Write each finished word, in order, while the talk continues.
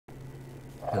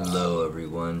Hello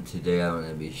everyone, today I'm going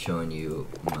to be showing you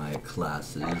my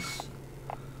classes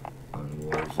on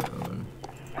Warzone.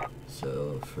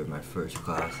 So for my first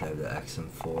class I have the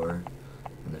XM4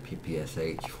 and the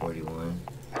PPSH 41.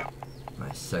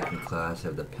 My second class I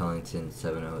have the Pellington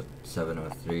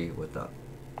 703 with the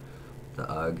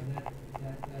UG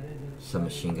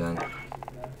submachine gun.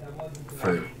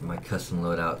 For my custom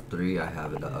loadout 3 I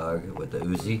have the UG with the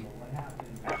Uzi.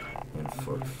 And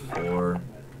for 4,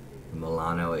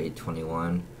 Milano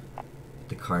 821,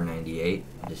 the Car 98.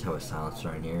 I just have a silencer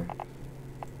on here.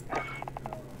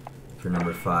 For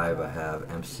number 5, I have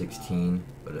M16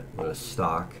 with a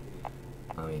stock.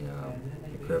 A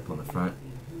grip on the front.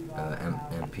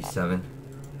 MP7.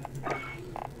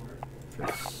 For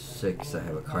 6, I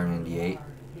have a Car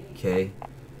 98K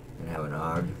and I have an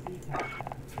AUG.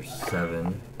 For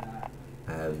 7,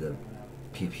 I have the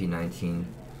PP19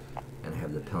 and I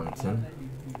have the Pellington.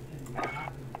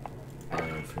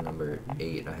 And for number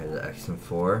 8, I have the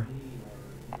XM4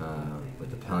 with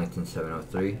the Pellington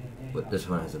 703. But this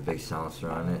one has a big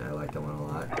silencer on it. I like that one a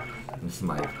lot. And this is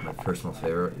my personal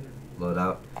favorite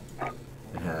loadout.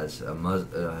 It has a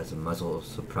muzzle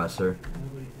suppressor,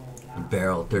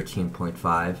 barrel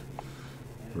 13.5,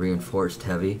 reinforced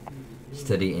heavy,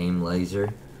 steady aim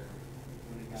laser,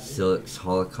 Silex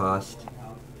Holocaust,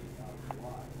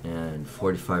 and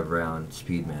 45 round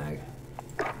speed mag.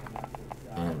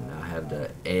 And I have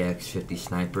the AX50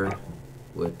 sniper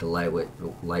with the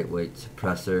lightweight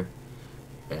suppressor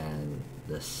and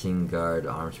the Singard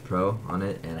Arms Pro on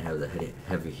it, and I have the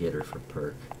heavy hitter for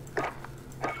perk.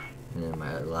 And then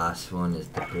my last one is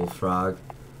the Bullfrog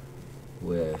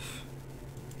with,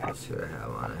 let's see what I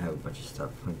have on it. I have a bunch of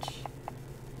stuff.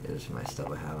 Here's my stuff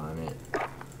I have on it.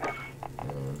 And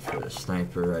then for the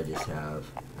sniper, I don't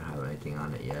have anything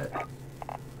on it yet.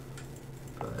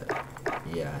 But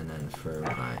yeah, and then for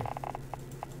my,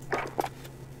 let's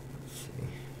see,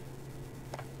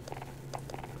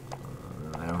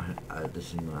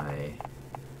 this is my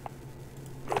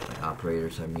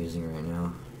operators I'm using right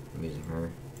now. I'm using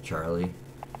her, Charlie.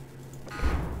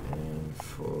 And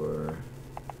for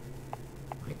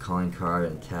my calling card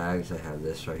and tags, I have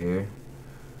this right here.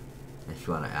 If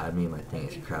you want to add me, my thing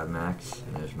is CrabMax,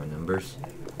 and there's my numbers.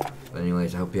 But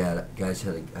anyways, I hope you guys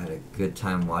had a good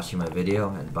time watching my video,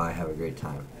 and bye, have a great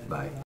time. Bye.